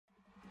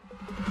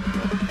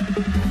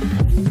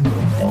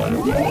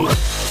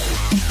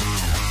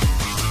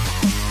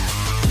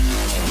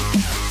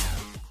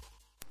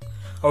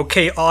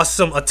Okay,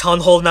 awesome. A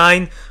Town Hall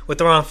 9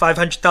 with around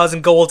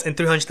 500,000 gold and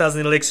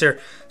 300,000 elixir.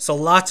 So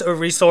lots of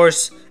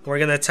resource. We're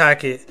going to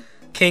attack it.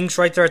 King's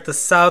right there at the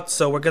south,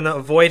 so we're going to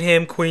avoid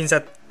him. Queen's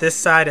at this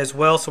side as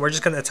well, so we're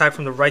just going to attack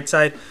from the right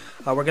side.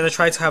 We're going to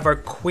try to have our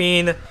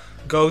queen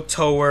go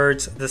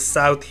towards the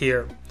south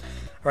here.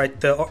 Alright,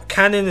 the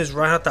cannon is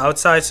right at the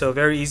outside, so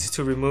very easy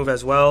to remove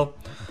as well.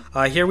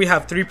 Here we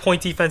have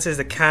 3-point defenses,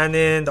 the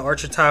cannon, the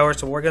archer tower.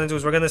 So what we're going to do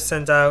is we're going to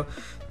send out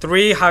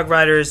 3 hog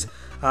riders.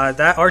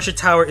 That archer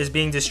tower is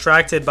being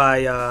distracted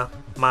by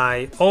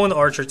my own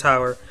archer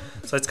tower,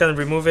 so it's going to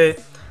remove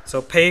it.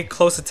 So pay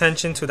close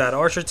attention to that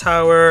archer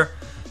tower.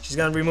 She's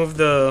going to remove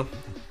the...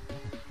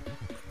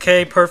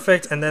 Okay,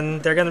 perfect. And then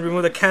they're going to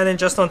remove the cannon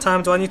just on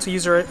time. Do I need to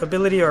use her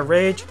ability or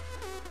rage?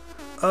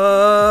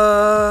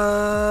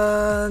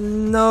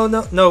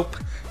 Nope.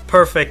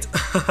 Perfect.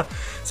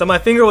 So my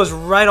finger was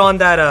right on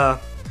that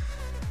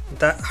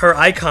her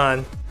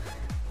icon.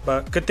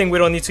 But good thing we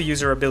don't need to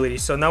use her ability.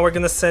 So now we're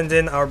going to send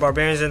in our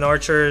barbarians and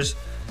archers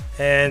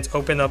and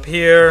open up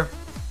here.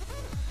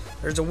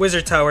 There's a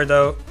wizard tower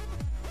though.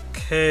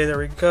 Okay, there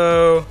we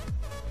go.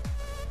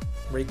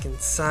 Break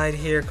inside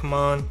here, come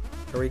on.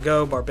 There we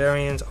go,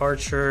 barbarians,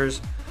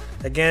 archers.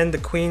 Again, the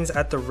queen's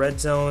at the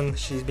red zone.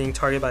 She's being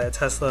targeted by a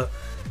Tesla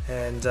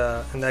and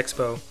an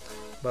Expo.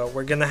 But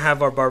we're going to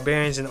have our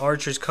barbarians and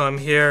archers come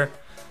here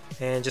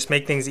and just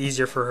make things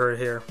easier for her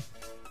here.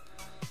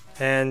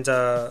 And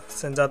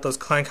send out those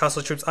clan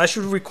castle troops. I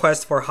should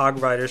request for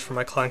hog riders for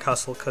my clan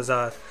castle because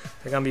they're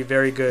gonna be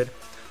very good.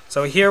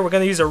 So here we're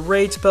gonna use a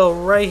raid spell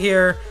right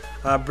here.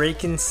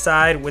 Break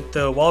inside with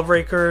the wall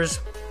breakers.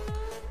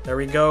 There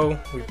we go.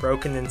 We've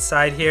broken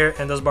inside here,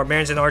 and those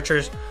barbarians and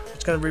archers are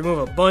just gonna remove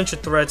a bunch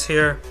of threats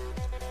here.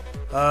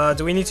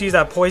 Do we need to use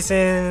that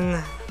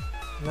poison?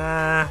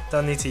 Nah,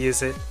 don't need to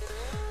use it.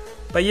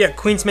 But yeah,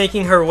 queen's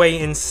making her way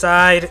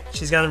inside.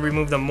 She's gonna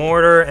remove the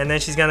mortar, and then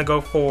she's gonna go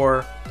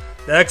for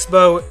the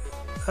Expo.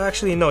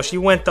 Actually no, she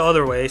went the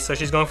other way, so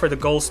she's going for the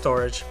gold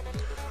storage.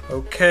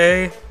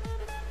 Okay.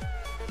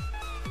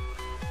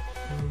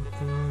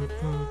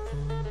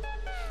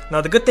 Now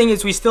the good thing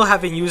is we still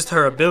haven't used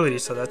her ability,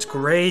 so that's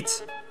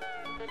great.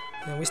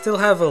 And we still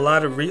have a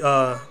lot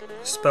of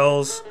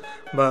spells,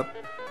 but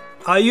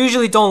I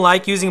usually don't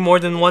like using more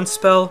than one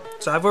spell.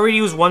 So I've already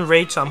used one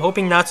rage, so I'm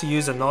hoping not to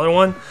use another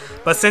one.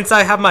 But since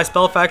I have my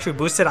spell factory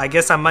boosted, I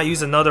guess I might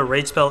use another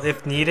rage spell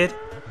if needed.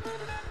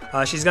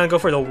 She's gonna go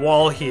for the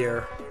wall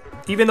here,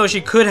 even though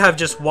she could have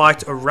just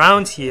walked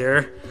around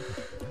here,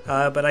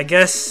 but I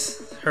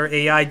guess her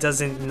AI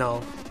doesn't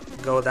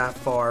go that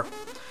far.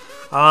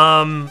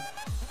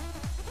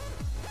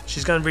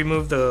 She's gonna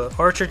remove the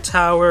archer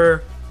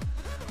tower.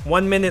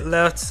 1 minute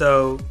left,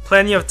 so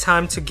plenty of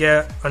time to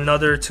get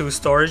another 2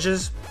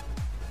 storages.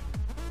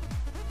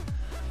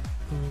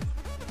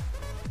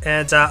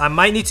 And I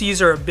might need to use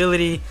her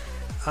ability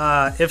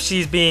if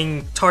she's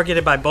being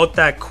targeted by both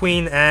that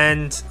queen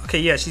and... Okay,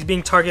 yeah, she's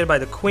being targeted by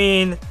the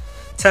queen,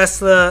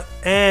 Tesla,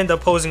 and the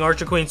opposing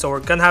archer queen. So we're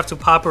gonna have to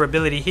pop her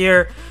ability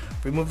here.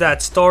 Remove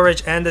that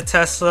storage and the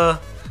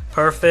Tesla.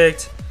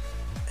 Perfect.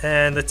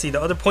 And let's see,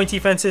 the other point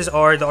defenses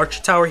are the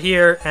archer tower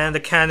here and the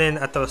cannon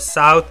at the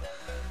south.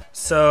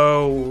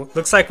 So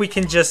looks like we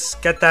can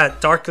just get that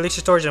dark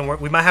elixir storage, and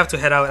we might have to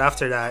head out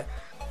after that.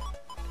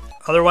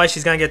 Otherwise,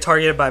 she's gonna get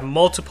targeted by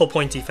multiple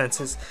point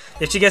defenses.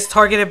 If she gets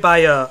targeted by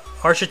a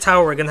archer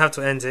tower, we're gonna have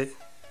to end it.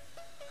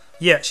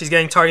 Yeah, she's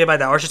getting targeted by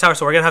the archer tower,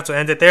 so we're gonna have to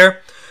end it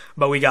there.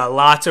 But we got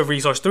lots of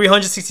resource: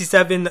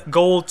 367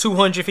 gold,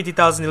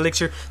 250,000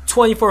 elixir,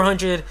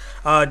 2,400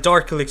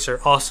 dark elixir.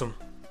 Awesome.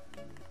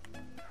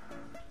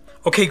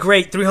 Okay,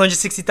 great.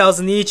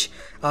 360,000 each.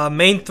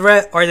 Main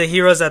threat are the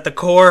heroes at the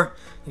core.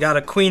 You got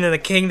a queen and a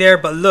king there,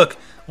 but look,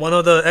 one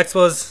of the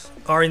expos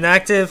are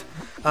inactive.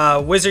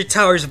 Wizard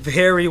tower is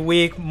very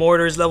weak.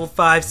 Mortar is level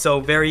 5, so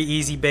very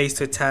easy base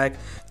to attack.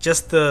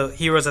 Just the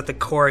heroes at the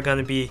core are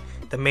gonna be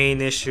the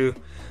main issue.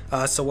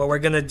 So what we're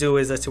gonna do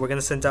is, let's see, we're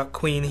gonna send out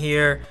queen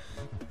here,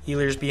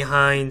 healers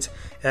behind,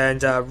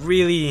 and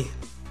really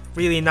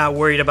not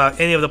worried about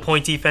any of the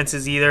point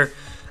defenses either.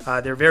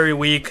 They're very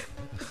weak.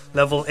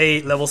 Level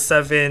 8, level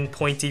 7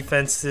 point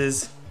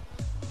defenses.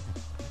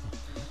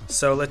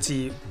 So let's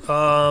see.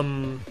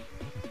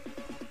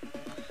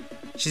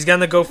 She's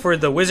gonna go for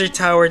the wizard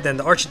tower, then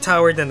the archer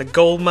tower, then the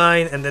gold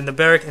mine, and then the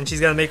barrack, and she's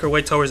gonna make her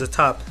way towards the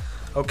top.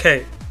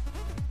 Okay.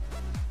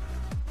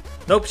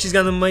 Nope, she's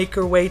gonna make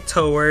her way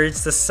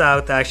towards the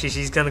south. Actually,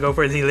 she's gonna go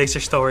for the elixir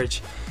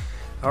storage.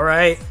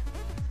 Alright.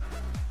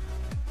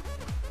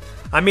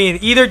 I mean,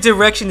 either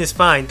direction is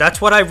fine.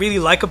 That's what I really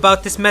like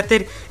about this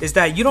method, is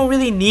that you don't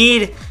really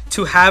need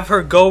to have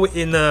her go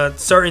in a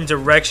certain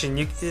direction.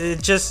 You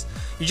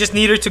just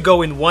need her to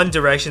go in one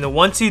direction, and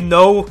once you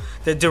know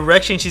the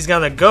direction she's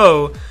gonna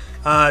go,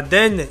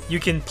 then you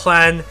can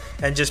plan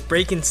and just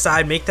break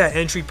inside, make that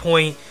entry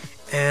point,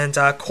 and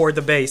core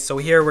the base. So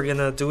here we're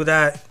gonna do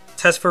that.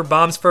 Test for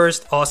bombs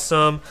first.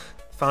 Awesome.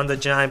 Found a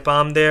giant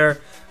bomb there.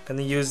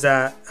 Gonna use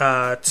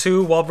that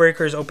 2 wall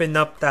breakers, open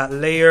up that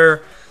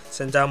layer,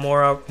 send down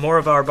more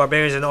of our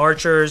barbarians and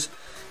archers,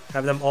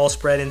 have them all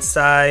spread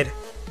inside.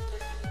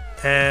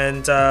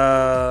 And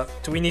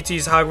do we need to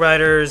use hog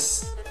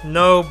riders?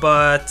 No,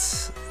 but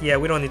yeah,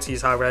 we don't need to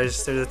use hog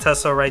riders. There's a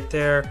Tesla right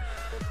there.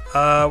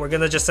 We're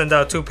gonna just send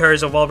out 2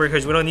 pairs of wall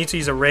breakers. We don't need to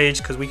use a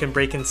rage because we can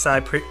break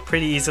inside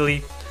pretty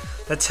easily.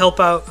 Let's help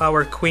out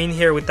our queen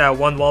here with that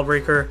 1 wall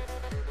breaker.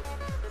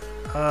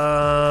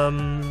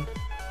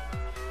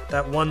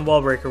 That 1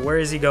 wall breaker, where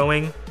is he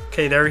going?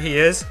 Okay, there he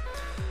is.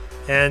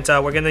 And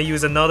we're gonna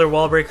use another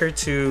wall breaker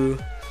to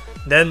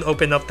then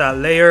open up that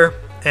layer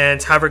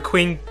and have our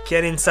queen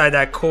get inside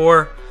that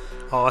core.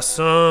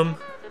 Awesome.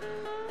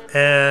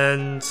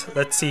 And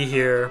let's see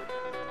here.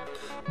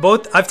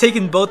 I've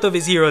taken both of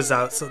his heroes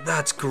out, so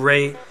that's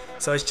great.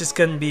 So it's just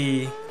gonna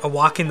be a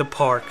walk in the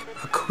park,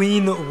 a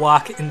queen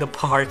walk in the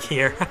park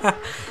here.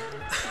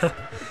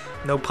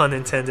 No pun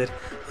intended.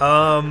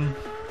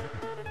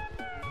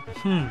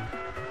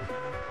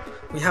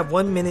 We have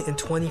 1 minute and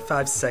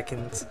 25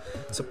 seconds,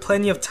 so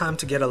plenty of time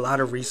to get a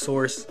lot of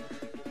resource.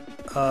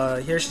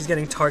 Here she's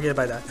getting targeted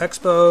by that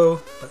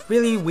Expo, but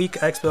really weak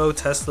Expo,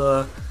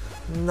 Tesla,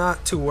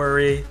 not to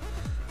worry.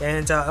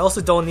 And I also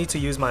don't need to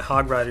use my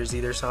Hog Riders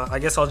either, so I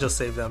guess I'll just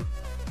save them.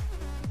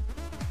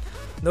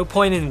 No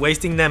point in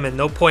wasting them, and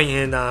no point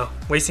in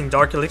wasting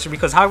Dark Elixir,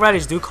 because Hog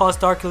Riders do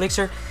cost Dark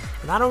Elixir,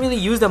 and I don't really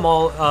use them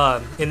all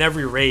in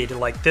every raid.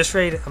 Like this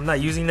raid, I'm not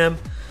using them,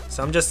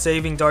 so I'm just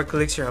saving Dark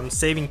Elixir. I'm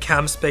saving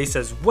camp space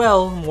as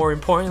well. More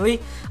importantly,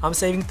 I'm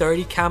saving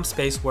 30 camp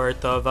space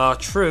worth of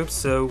troops,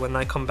 so when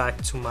I come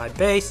back to my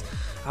base,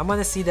 I'm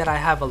gonna see that I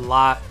have a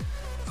lot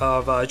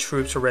of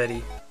troops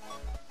ready.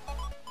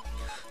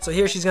 So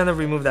here she's gonna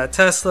remove that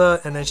Tesla,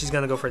 and then she's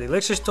gonna go for the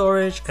elixir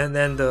storage, and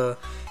then the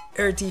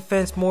air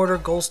defense, mortar,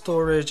 gold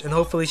storage, and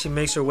hopefully she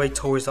makes her way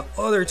towards the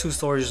other 2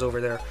 storages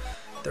over there.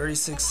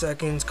 36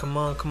 seconds, come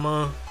on, come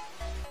on.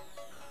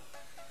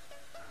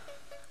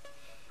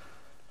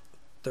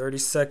 30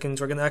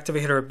 seconds, we're gonna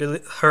activate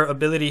her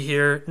ability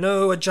here.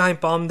 No, a giant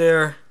bomb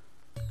there.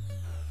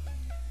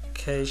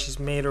 Okay, she's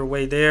made her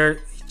way there.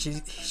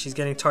 She's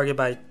getting targeted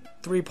by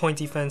 3-point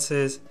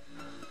defenses.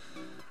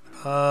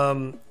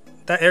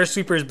 That air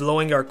sweeper is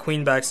blowing our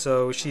queen back,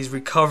 so she's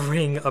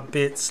recovering a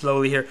bit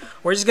slowly here.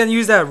 We're just gonna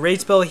use that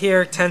raid spell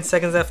here, 10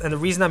 seconds left, and the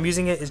reason I'm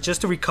using it is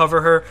just to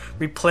recover her,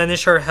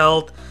 replenish her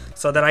health,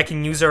 so that I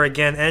can use her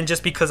again, and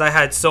just because I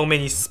had so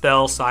many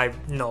spells, so I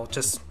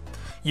just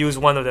use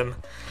one of them.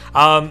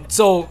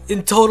 So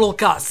in total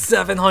got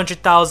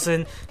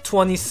 700,000,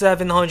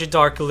 2,700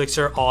 Dark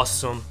Elixir,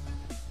 awesome.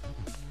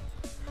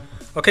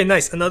 Okay,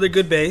 nice, another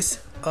good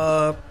base.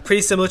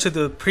 Pretty similar to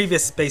the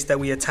previous base that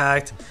we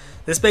attacked.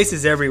 This base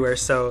is everywhere,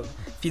 so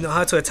if you know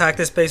how to attack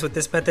this base with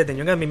this method, then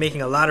you're going to be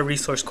making a lot of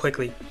resource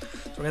quickly.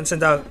 So we're going to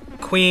send out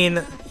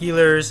queen,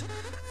 healers,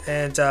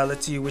 and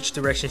let's see which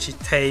direction she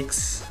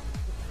takes.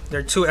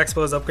 There are 2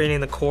 expos upgrading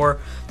the core,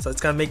 so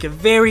it's going to make it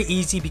very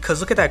easy,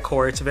 because look at that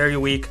core, it's very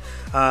weak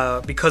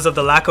because of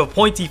the lack of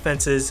point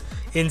defenses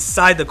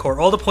inside the core.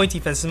 All the point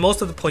defenses,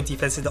 most of the point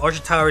defenses, the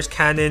archer towers,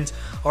 cannons,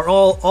 are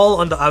all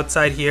on the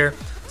outside here.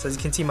 So as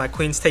you can see, my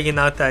queen's taking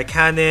out that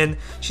cannon.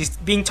 She's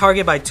being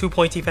targeted by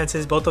 2-point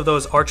defenses, both of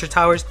those archer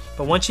towers.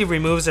 But once she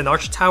removes an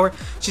archer tower,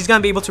 she's going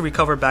to be able to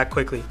recover back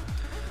quickly.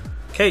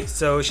 Okay,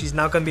 so she's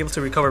now going to be able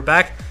to recover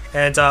back.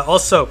 And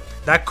also,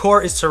 that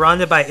core is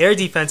surrounded by air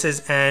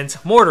defenses and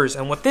mortars.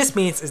 And what this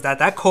means is that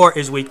that core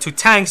is weak to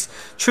tanks,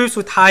 troops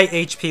with high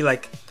HP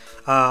like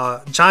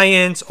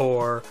Giants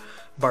or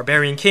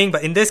Barbarian King.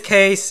 But in this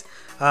case,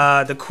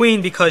 the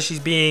queen, because she's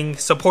being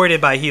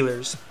supported by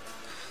healers.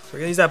 We're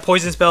gonna use that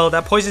poison spell.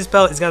 That poison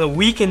spell is gonna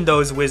weaken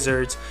those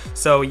wizards.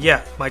 So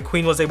yeah, my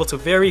queen was able to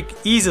very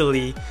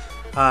easily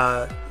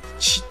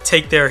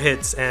take their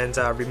hits and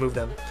remove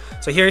them.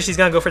 So here she's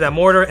gonna go for that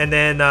mortar, and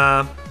then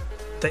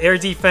the air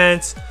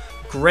defense,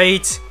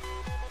 great.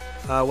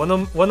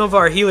 One of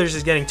our healers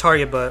is getting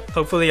targeted, but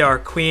hopefully our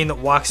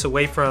queen walks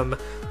away from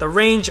the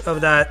range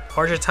of that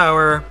archer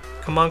tower.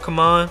 Come on, come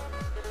on.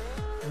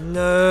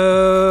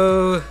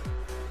 No.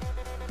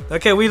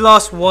 Okay, we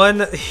lost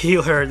 1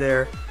 healer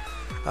there.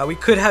 We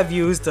could have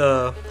used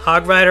a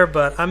Hog Rider,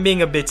 but I'm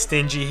being a bit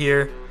stingy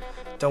here.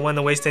 Don't want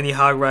to waste any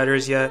Hog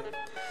Riders yet.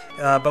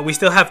 But we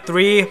still have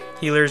 3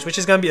 healers, which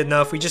is going to be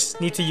enough. We just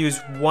need to use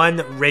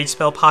 1 rage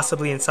spell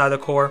possibly inside the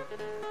core.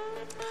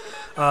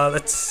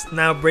 Let's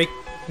now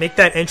make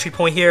that entry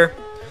point here.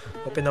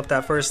 Open up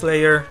that first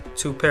layer.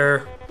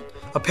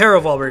 A pair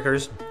of wall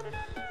breakers.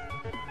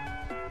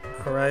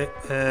 Alright,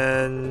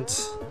 and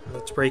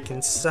let's break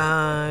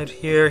inside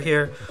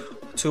here.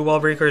 2 wall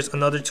breakers,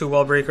 another 2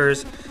 wall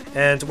breakers,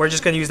 and we're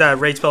just gonna use that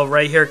raid spell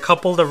right here.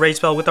 Couple the raid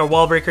spell with our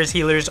wall breakers,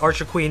 healers,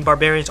 archer queen,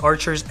 barbarians,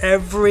 archers,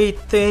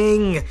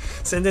 everything.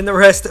 Send in the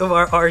rest of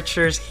our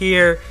archers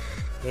here,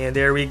 and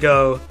there we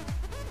go.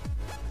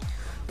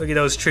 Look at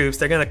those troops,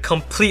 they're gonna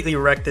completely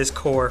wreck this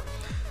core.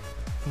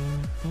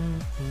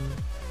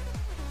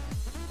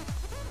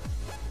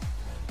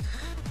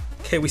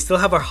 Okay, we still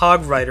have our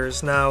Hog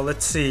Riders now.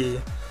 Let's see.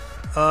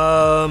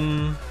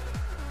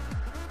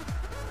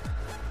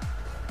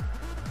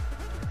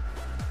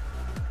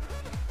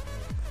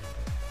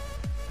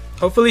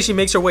 Hopefully she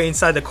makes her way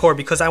inside the core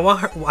because I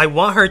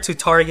want her to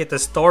target the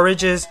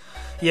storages.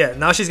 Yeah,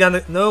 now she's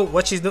gonna know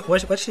what's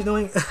she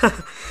doing.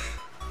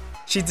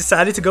 She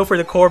decided to go for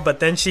the core, but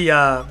then she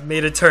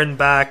made a turn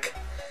back.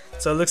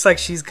 So it looks like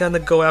she's gonna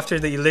go after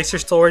the elixir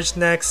storage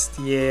next.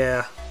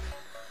 Yeah.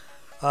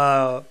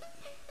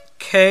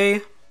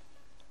 Okay.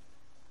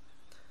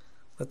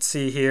 Let's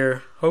see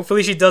here.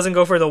 Hopefully she doesn't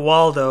go for the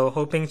wall though.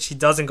 Hoping she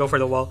doesn't go for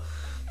the wall.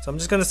 So I'm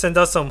just gonna send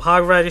out some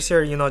hog riders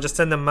here. You know, just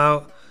send them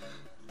out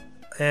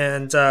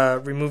and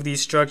remove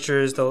these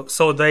structures though,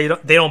 so they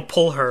don't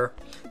pull her.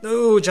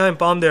 No, giant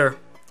bomb there.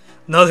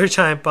 Another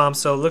giant bomb.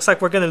 So it looks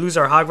like we're gonna lose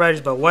our hog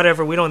riders, but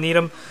whatever. We don't need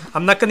them.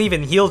 I'm not gonna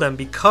even heal them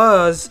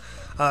because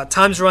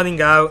time's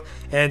running out,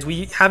 and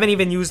we haven't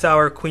even used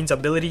our queen's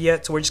ability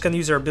yet. So we're just gonna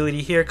use our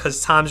ability here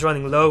because time's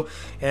running low,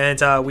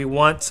 and we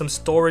want some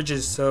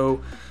storages.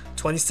 So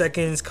 20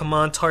 seconds, come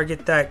on,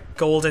 target that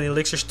gold and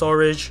elixir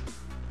storage.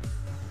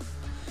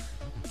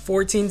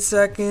 14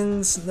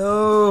 seconds,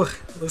 no.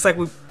 Looks like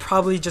we're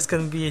probably just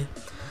gonna be,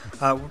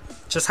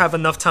 just have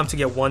enough time to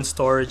get one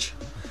storage.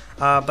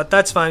 But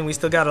that's fine, we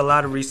still got a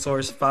lot of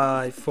resource.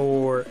 5,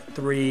 4,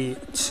 3,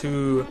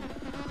 2,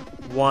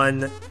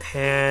 1,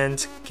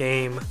 hand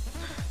game.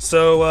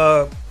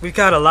 So we've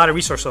got a lot of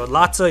resource, so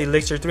lots of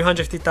elixir,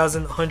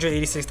 350,000,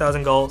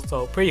 186,000 gold,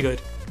 so pretty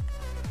good.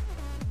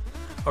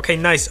 Okay,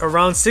 nice.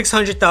 Around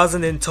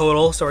 600,000 in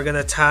total. So we're gonna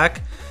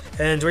attack,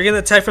 and we're gonna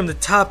attack from the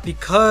top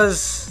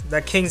because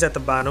that king's at the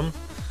bottom.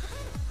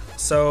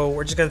 So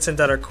we're just gonna send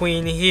out our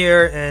queen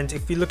here, and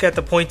if you look at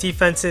the point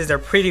defenses, they're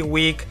pretty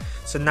weak,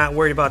 so not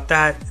worried about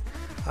that.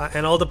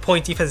 And all the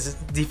point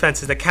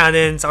defenses, the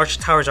cannons, archer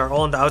towers are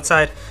all on the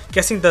outside.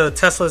 Guessing the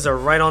Teslas are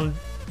right on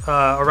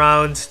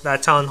around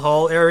that town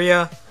hall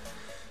area,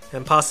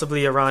 and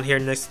possibly around here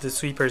next to the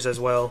sweepers as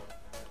well.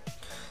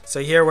 So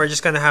here we're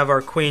just gonna have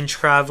our queen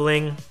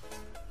traveling,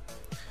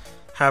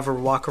 have her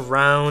walk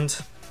around,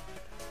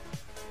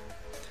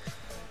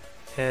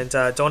 and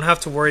don't have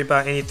to worry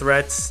about any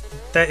threats.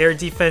 That air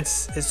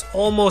defense is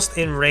almost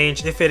in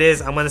range. If it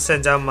is, I'm gonna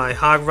send down my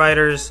hog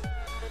riders.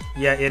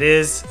 Yeah, it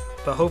is,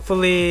 but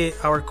hopefully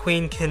our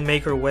queen can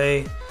make her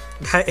way.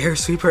 That air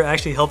sweeper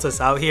actually helped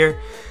us out here.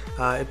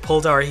 It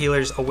pulled our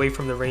healers away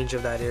from the range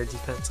of that air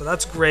defense, so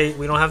that's great.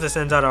 We don't have to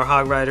send out our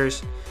hog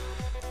riders,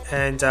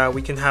 and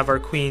we can have our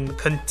queen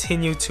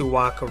continue to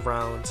walk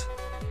around.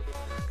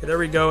 Okay, there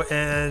we go,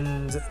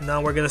 and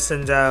now we're gonna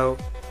send out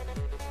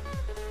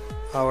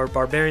our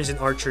barbarians and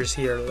archers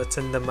here. Let's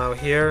send them out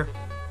here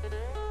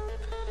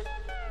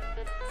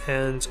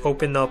and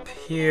open up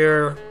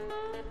here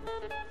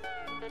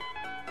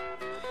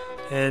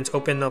and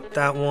open up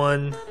that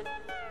one.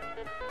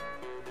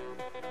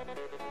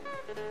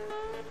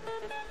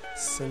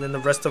 Send in the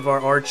rest of our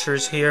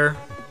archers here.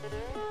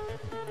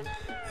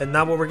 And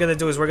now what we're gonna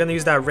do is we're gonna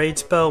use that raid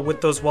spell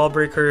with those wall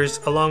breakers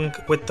along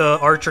with the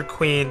archer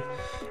queen,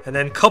 and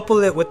then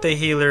couple it with the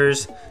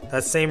healers,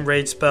 that same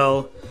raid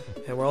spell.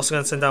 And we're also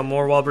gonna send out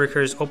more wall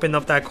breakers, open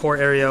up that core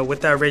area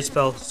with that raid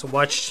spell. So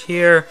watch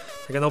here,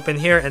 they're gonna open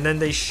here, and then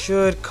they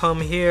should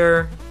come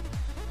here.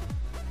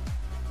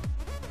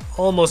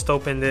 Almost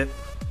opened it,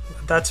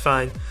 but that's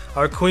fine.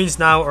 Our queen's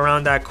now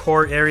around that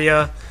core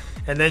area,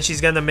 and then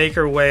she's gonna make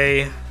her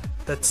way.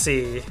 Let's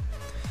see.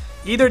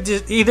 Either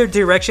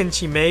direction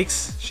she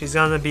makes, she's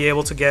gonna be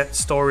able to get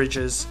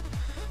storages,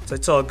 so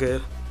it's all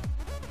good.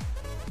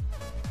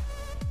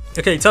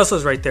 Okay,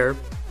 Tesla's right there,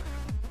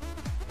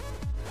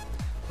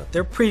 but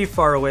they're pretty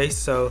far away,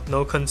 so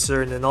no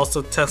concern. And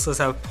also Teslas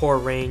have poor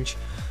range,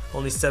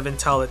 only 7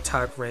 tile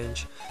attack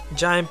range.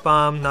 Giant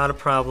bomb, not a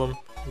problem,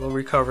 we'll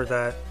recover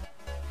that.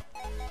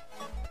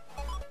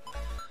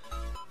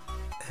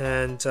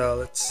 And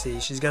let's see,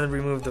 she's gonna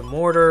remove the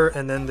mortar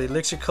and then the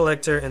elixir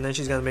collector, and then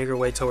she's gonna make her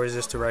way towards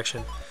this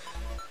direction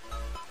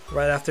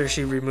right after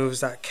she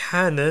removes that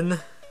cannon.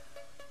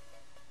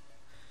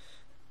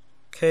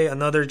 Okay,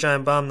 another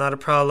giant bomb, not a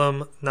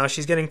problem. Now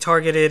she's getting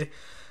targeted.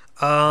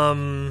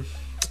 Yeah,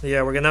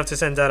 we're gonna have to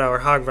send out our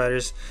hog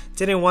riders.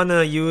 Didn't want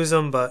to use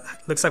them, but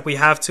looks like we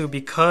have to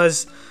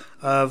because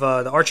of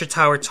the archer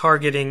tower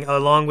targeting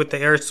along with the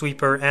air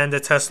sweeper and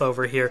the Tesla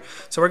over here.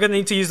 So we're gonna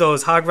need to use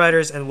those hog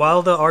riders, and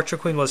while the archer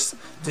queen was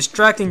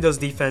distracting those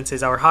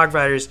defenses, our hog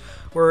riders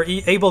were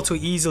able to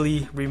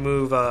easily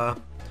remove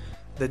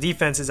the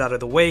defenses out of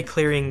the way,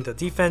 clearing the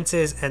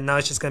defenses, and now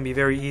it's just gonna be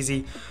very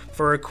easy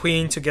for a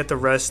queen to get the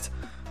rest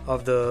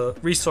of the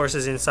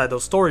resources inside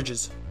those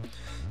storages.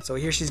 So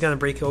here she's gonna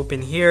break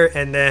open here,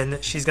 and then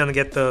she's gonna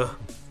get the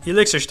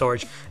elixir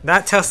storage.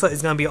 That Tesla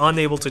is gonna be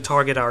unable to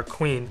target our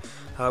queen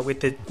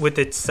with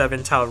its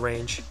 7 tile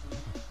range.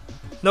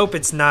 Nope,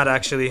 it's not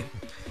actually,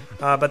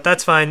 but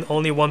that's fine.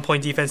 Only 1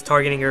 point defense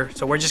targeting her,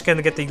 so we're just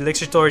gonna get the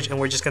elixir storage and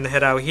we're just gonna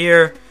head out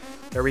here.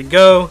 There we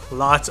go,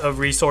 lots of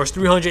resource,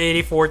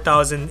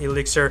 384,000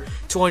 elixir,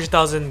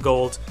 200,000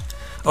 gold.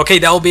 Okay,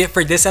 that will be it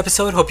for this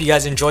episode. Hope you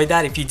guys enjoyed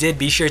that. If you did,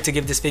 be sure to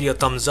give this video a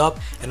thumbs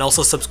up and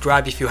also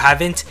subscribe if you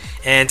haven't,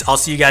 and I'll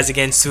see you guys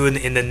again soon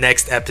in the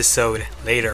next episode. Later.